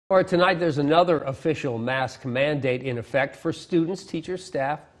All right, tonight there's another official mask mandate in effect for students, teachers,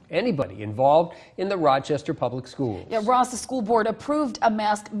 staff, anybody involved in the Rochester Public Schools. Yeah, Ross, the school board approved a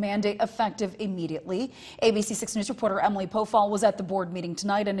mask mandate effective immediately. ABC 6 News reporter Emily Pofall was at the board meeting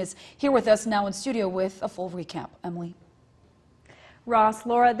tonight and is here with us now in studio with a full recap. Emily. Ross,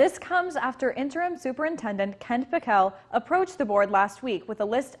 Laura, this comes after Interim Superintendent Kent Pickell approached the board last week with a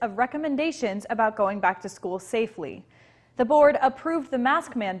list of recommendations about going back to school safely. The board approved the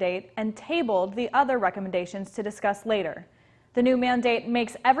mask mandate and tabled the other recommendations to discuss later. The new mandate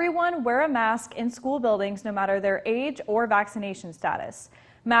makes everyone wear a mask in school buildings no matter their age or vaccination status.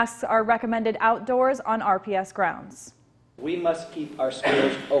 Masks are recommended outdoors on RPS grounds. We must keep our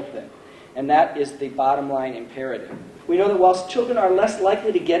schools open, and that is the bottom line imperative. We know that whilst children are less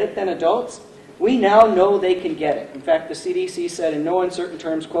likely to get it than adults, we now know they can get it. In fact, the CDC said in no uncertain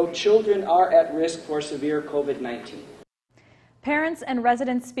terms, quote, children are at risk for severe COVID-19. Parents and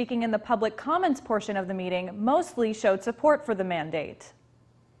residents speaking in the public comments portion of the meeting mostly showed support for the mandate.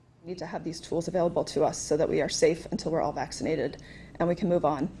 We need to have these tools available to us so that we are safe until we're all vaccinated and we can move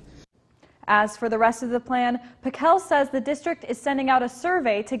on. As for the rest of the plan, Pickell says the district is sending out a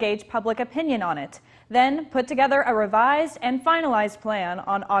survey to gauge public opinion on it, then put together a revised and finalized plan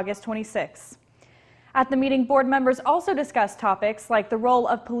on August 26. At the meeting, board members also discussed topics like the role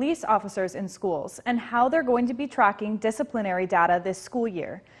of police officers in schools and how they're going to be tracking disciplinary data this school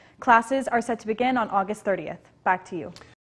year. Classes are set to begin on August 30th. Back to you.